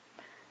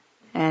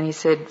 And he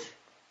said,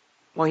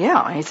 well,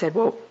 yeah. And he said,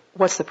 well,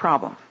 what's the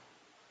problem?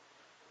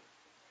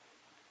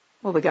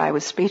 Well, the guy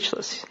was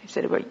speechless. He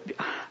said, well,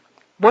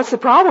 what's the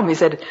problem? He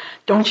said,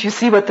 don't you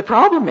see what the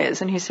problem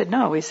is? And he said,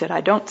 no. He said,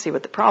 I don't see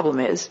what the problem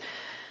is.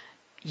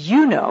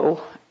 You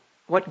know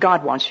what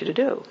God wants you to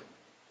do.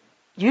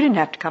 You didn't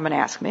have to come and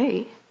ask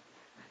me.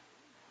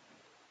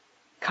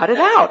 Cut it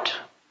out.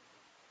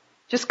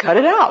 Just cut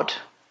it out.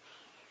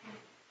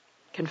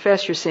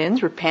 Confess your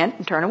sins, repent,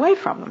 and turn away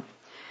from them.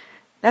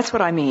 That's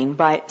what I mean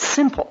by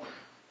simple.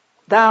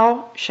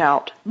 Thou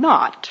shalt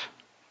not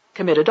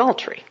commit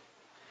adultery.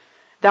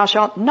 Thou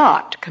shalt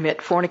not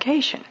commit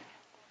fornication.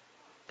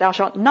 Thou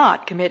shalt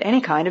not commit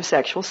any kind of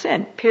sexual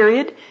sin.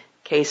 Period.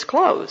 Case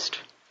closed.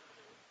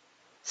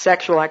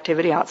 Sexual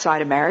activity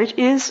outside of marriage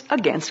is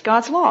against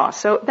God's law.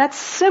 So that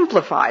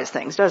simplifies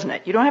things, doesn't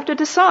it? You don't have to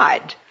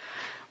decide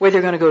whether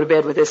you're going to go to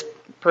bed with this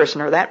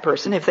person or that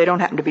person. If they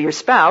don't happen to be your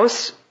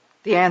spouse,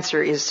 the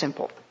answer is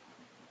simple.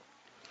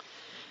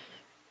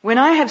 When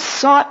I have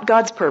sought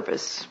God's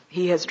purpose,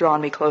 He has drawn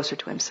me closer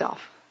to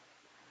Himself.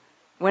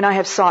 When I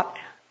have sought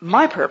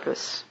my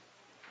purpose,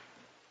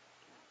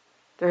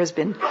 there has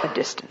been a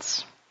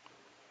distance.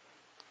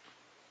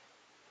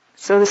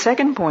 So the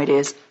second point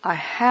is, I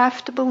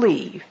have to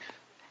believe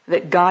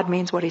that God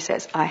means what He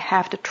says. I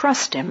have to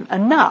trust Him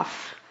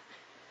enough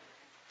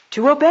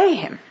to obey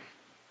Him.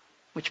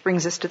 Which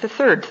brings us to the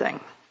third thing.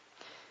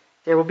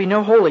 There will be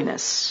no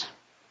holiness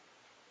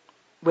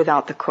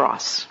without the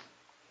cross.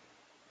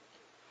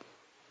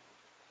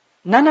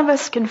 None of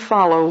us can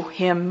follow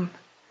Him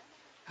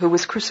who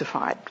was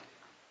crucified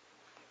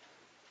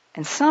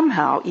and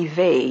somehow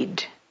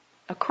evade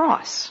a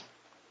cross.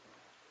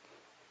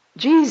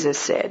 Jesus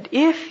said,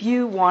 if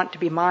you want to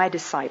be my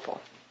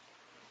disciple,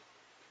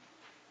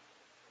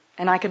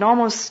 and I can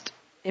almost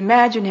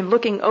imagine Him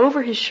looking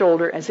over His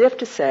shoulder as if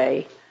to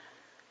say,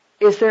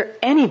 is there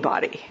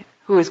anybody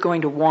who is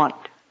going to want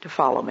to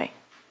follow me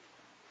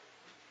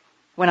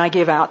when I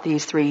give out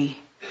these three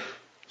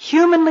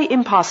humanly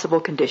impossible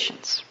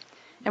conditions?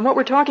 And what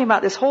we're talking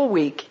about this whole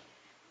week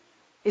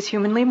is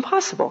humanly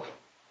impossible,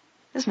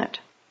 isn't it?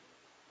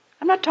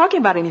 I'm not talking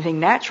about anything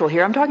natural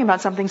here. I'm talking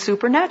about something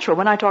supernatural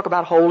when I talk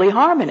about holy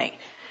harmony.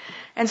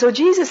 And so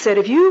Jesus said,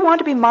 if you want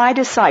to be my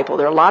disciple,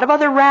 there are a lot of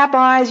other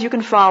rabbis you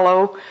can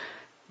follow.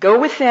 Go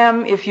with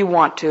them if you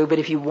want to, but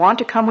if you want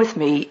to come with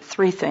me,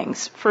 three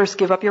things. First,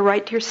 give up your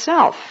right to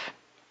yourself.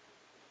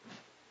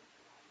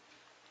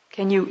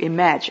 Can you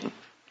imagine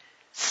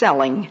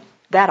selling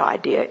that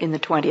idea in the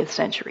 20th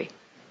century?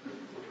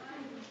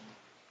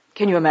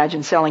 Can you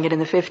imagine selling it in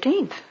the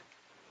 15th?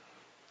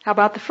 How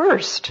about the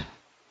first?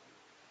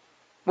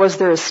 Was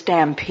there a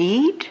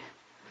stampede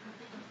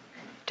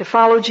to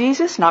follow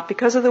Jesus? Not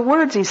because of the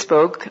words He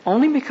spoke,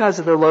 only because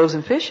of the loaves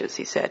and fishes,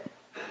 He said.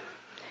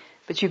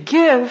 But you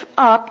give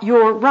up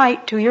your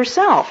right to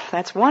yourself.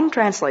 That's one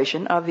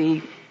translation of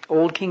the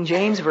Old King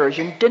James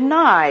Version,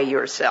 deny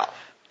yourself.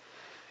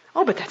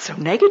 Oh, but that's so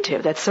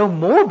negative. That's so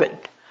morbid.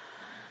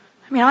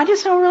 I mean, I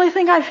just don't really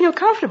think I feel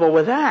comfortable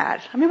with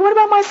that. I mean, what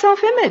about my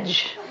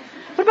self-image?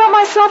 What about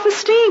my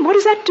self-esteem? What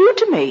does that do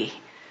to me?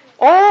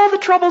 All the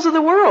troubles of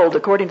the world,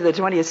 according to the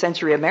 20th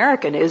century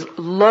American, is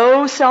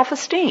low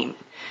self-esteem.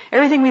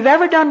 Everything we've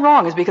ever done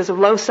wrong is because of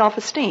low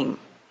self-esteem.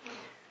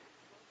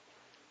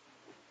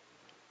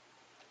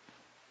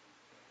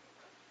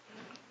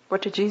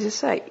 What did Jesus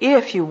say?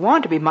 If you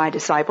want to be my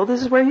disciple,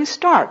 this is where you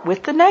start,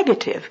 with the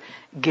negative.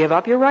 Give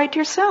up your right to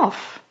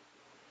yourself.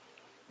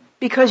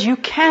 Because you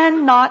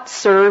cannot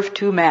serve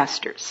two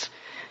masters.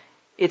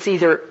 It's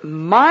either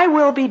my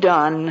will be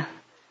done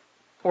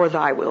or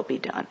thy will be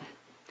done.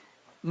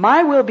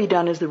 My will be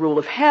done is the rule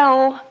of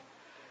hell.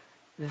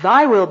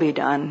 Thy will be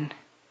done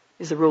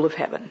is the rule of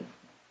heaven.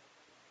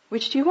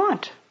 Which do you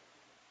want?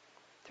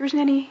 There isn't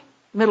any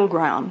middle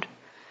ground.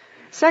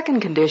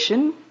 Second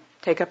condition,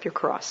 take up your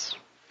cross.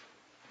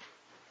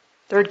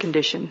 Third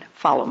condition,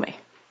 follow me.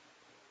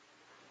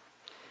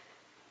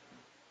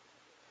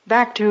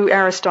 Back to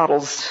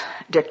Aristotle's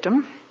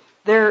dictum.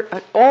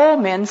 All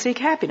men seek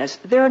happiness.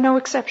 There are no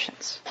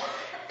exceptions.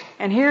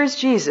 And here's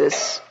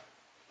Jesus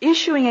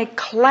issuing a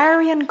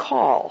clarion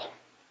call,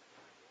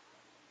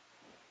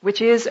 which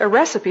is a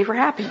recipe for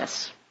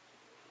happiness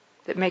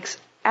that makes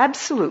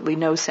absolutely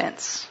no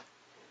sense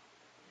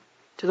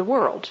to the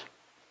world.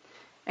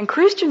 And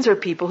Christians are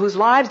people whose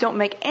lives don't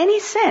make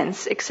any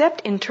sense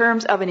except in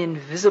terms of an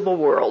invisible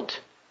world,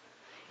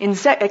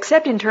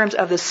 except in terms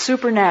of the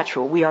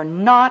supernatural. We are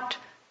not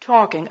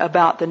talking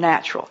about the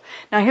natural.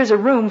 Now here's a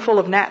room full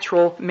of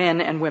natural men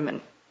and women.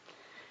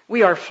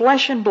 We are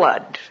flesh and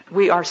blood.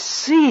 We are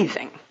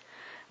seething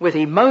with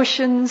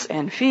emotions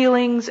and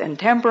feelings and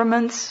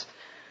temperaments.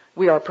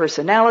 We are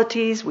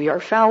personalities. We are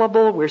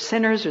fallible. We're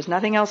sinners. There's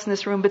nothing else in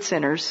this room but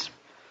sinners.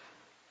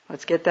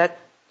 Let's get that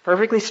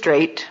perfectly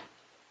straight.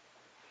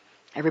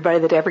 Everybody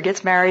that ever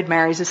gets married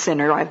marries a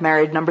sinner. I've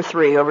married number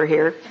 3 over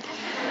here.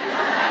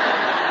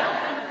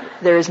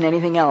 There isn't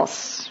anything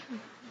else.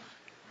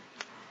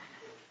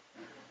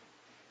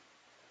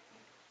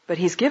 But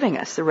he's giving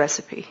us the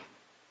recipe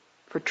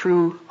for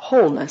true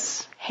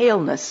wholeness,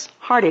 haleness,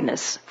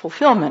 heartiness,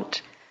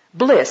 fulfillment,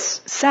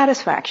 bliss,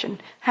 satisfaction,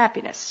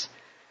 happiness.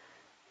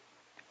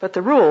 But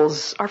the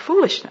rules are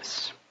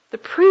foolishness. The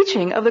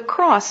preaching of the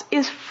cross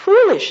is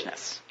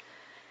foolishness.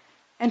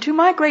 And to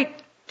my great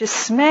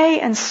dismay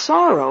and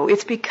sorrow,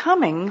 it's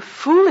becoming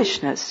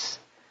foolishness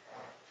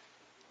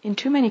in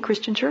too many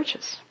Christian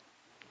churches.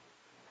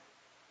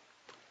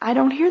 I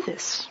don't hear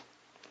this.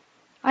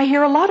 I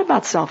hear a lot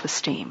about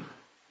self-esteem.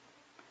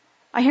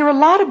 I hear a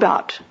lot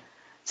about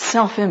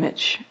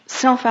self-image,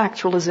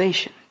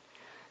 self-actualization,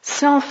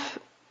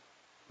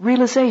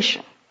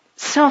 self-realization,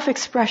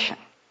 self-expression.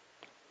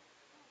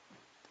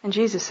 And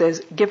Jesus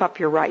says, give up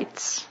your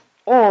rights,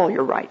 all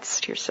your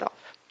rights to yourself,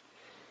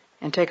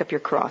 and take up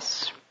your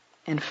cross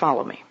and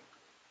follow me.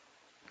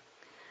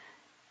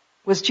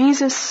 Was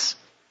Jesus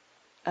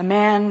a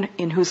man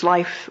in whose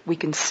life we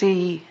can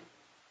see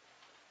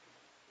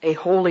a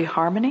holy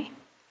harmony?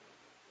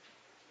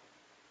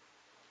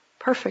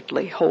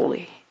 Perfectly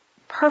holy,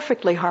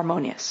 perfectly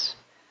harmonious.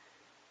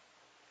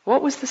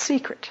 What was the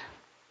secret?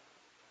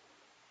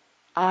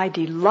 I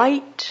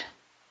delight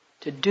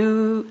to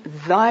do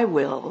thy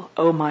will,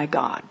 O my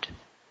God.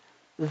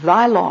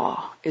 Thy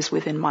law is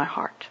within my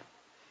heart.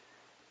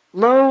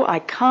 Lo, I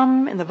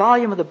come in the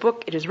volume of the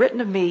book, it is written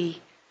of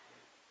me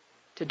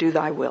to do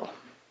thy will.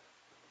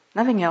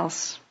 Nothing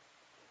else.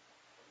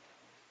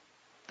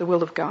 The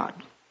will of God.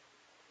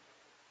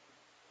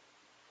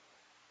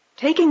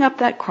 Taking up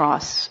that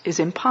cross is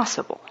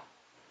impossible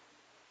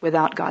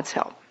without God's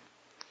help.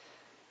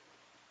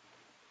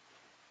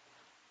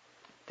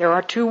 There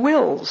are 2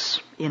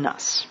 wills in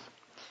us.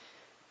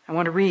 I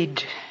want to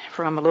read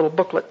from a little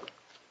booklet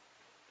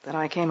that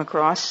I came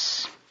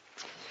across.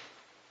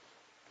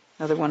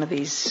 Another one of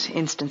these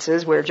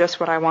instances where just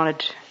what I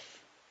wanted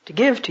to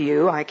give to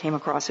you, I came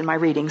across in my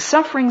reading.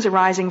 Sufferings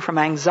arising from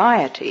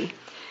anxiety,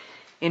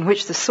 in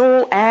which the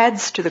soul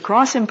adds to the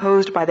cross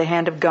imposed by the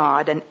hand of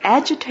God an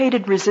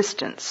agitated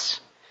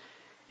resistance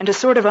and a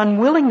sort of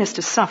unwillingness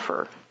to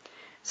suffer.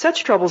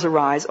 Such troubles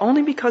arise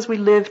only because we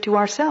live to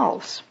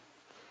ourselves.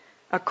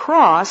 A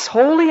cross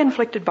wholly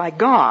inflicted by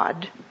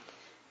God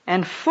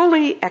and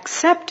fully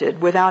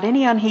accepted without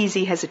any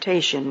uneasy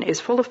hesitation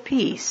is full of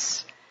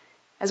peace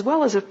as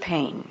well as of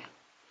pain.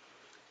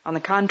 On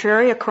the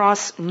contrary, a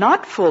cross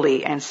not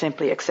fully and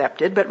simply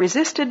accepted, but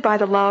resisted by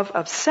the love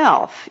of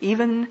self,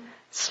 even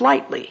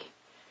slightly,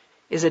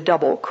 is a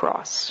double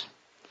cross.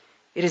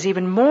 It is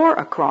even more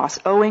a cross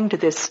owing to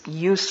this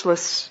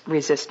useless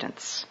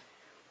resistance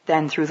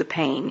than through the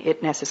pain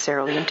it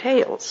necessarily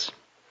entails.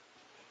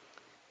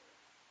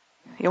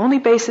 The only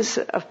basis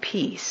of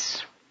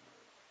peace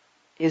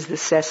is the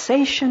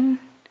cessation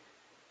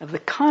of the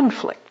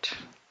conflict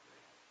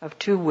of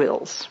 2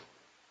 wills.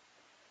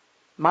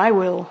 My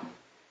will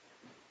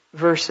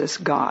versus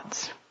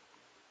God's.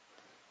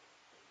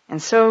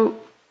 And so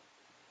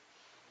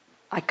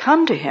I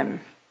come to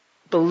him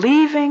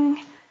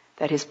believing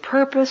that his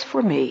purpose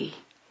for me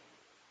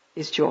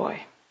is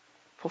joy,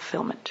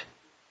 fulfillment.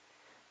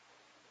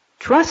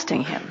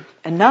 Trusting him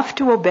enough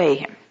to obey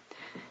him.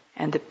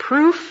 And the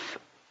proof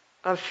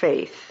of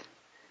faith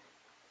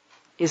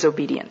is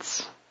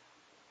obedience.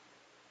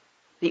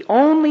 The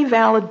only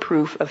valid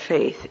proof of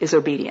faith is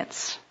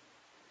obedience.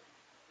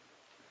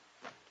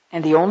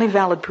 And the only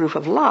valid proof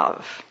of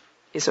love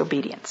is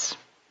obedience.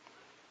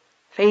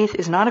 Faith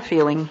is not a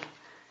feeling.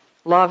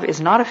 Love is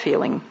not a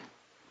feeling.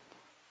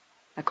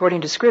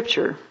 According to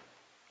Scripture,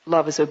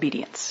 love is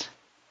obedience.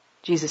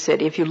 Jesus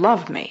said, if you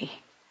love me,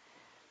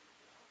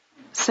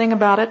 sing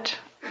about it.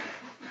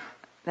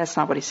 That's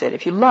not what he said.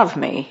 If you love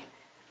me,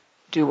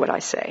 do what I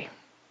say.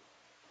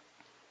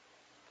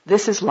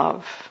 This is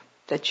love,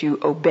 that you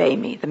obey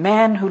me. The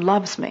man who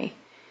loves me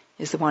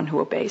is the one who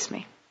obeys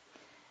me.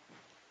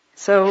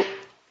 So,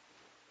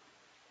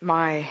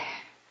 my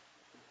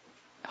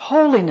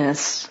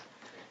holiness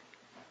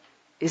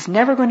is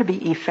never going to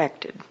be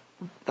effected.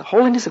 The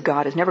holiness of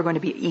God is never going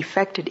to be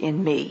effected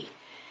in me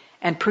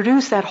and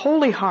produce that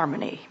holy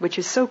harmony, which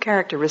is so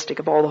characteristic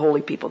of all the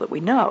holy people that we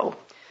know,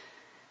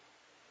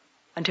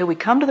 until we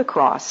come to the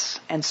cross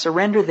and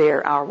surrender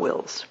there our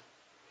wills.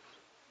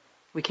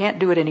 We can't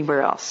do it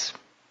anywhere else.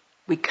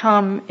 We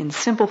come in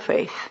simple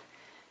faith,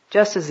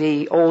 just as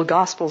the old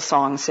gospel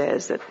song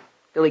says that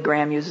Billy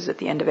Graham uses at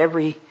the end of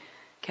every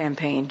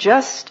campaign,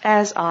 just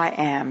as I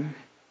am,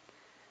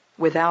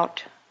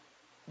 without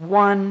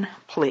one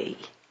plea,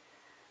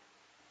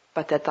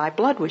 but that thy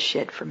blood was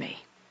shed for me,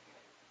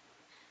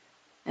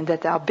 and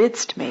that thou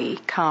bidst me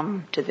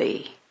come to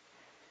thee.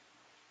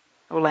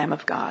 O Lamb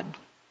of God,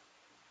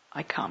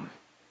 I come.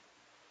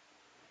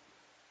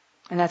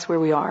 And that's where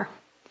we are.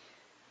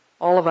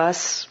 All of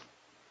us,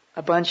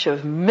 a bunch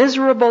of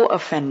miserable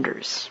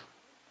offenders,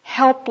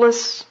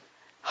 helpless,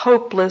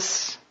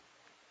 hopeless,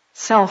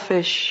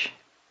 selfish,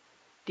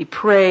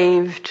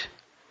 depraved,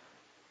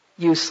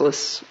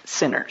 useless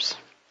sinners.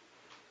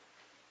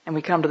 And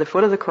we come to the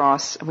foot of the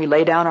cross and we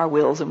lay down our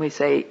wills and we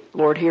say,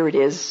 Lord, here it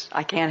is.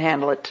 I can't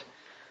handle it.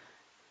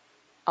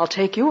 I'll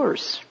take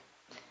yours.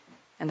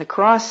 And the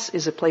cross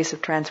is a place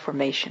of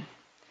transformation.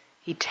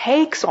 He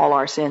takes all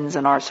our sins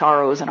and our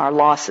sorrows and our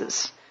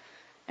losses,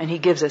 and he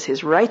gives us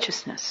his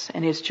righteousness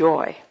and his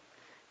joy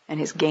and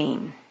his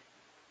gain.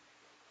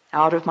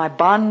 Out of my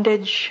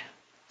bondage,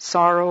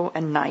 sorrow,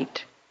 and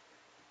night,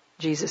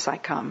 Jesus, I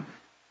come.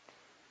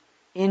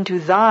 Into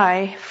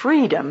thy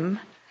freedom,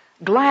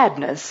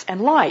 gladness, and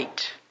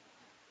light,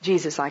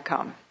 Jesus, I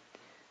come.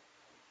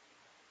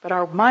 But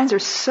our minds are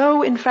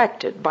so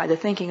infected by the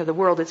thinking of the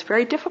world, it's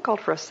very difficult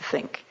for us to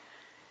think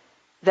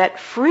that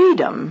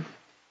freedom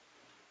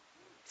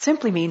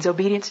simply means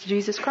obedience to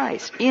Jesus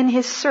Christ in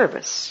his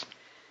service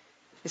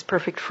is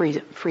perfect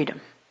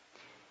freedom.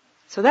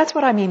 So that's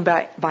what I mean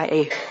by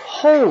a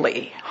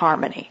holy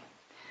harmony.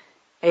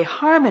 A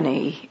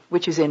harmony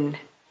which is in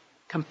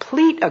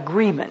complete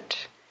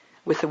agreement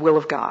with the will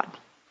of God.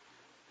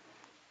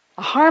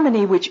 A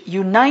harmony which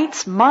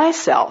unites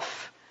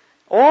myself,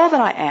 all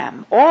that I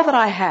am, all that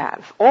I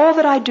have, all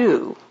that I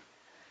do,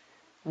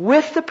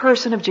 with the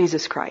person of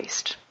Jesus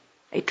Christ.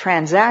 A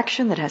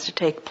transaction that has to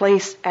take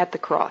place at the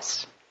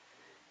cross.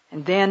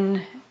 And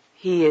then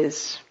he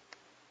is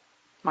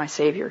my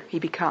Savior. He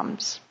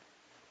becomes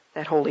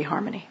that holy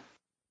harmony.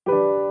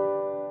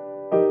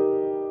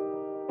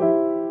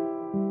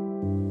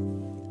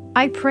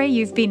 I pray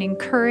you've been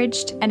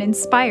encouraged and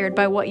inspired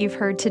by what you've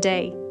heard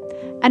today,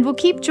 and will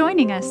keep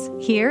joining us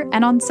here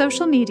and on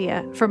social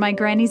media for My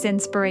Granny's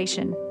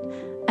inspiration.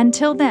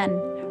 Until then,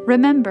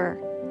 remember,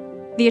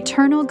 the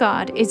eternal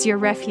God is your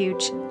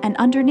refuge, and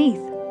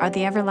underneath are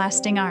the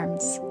everlasting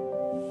arms.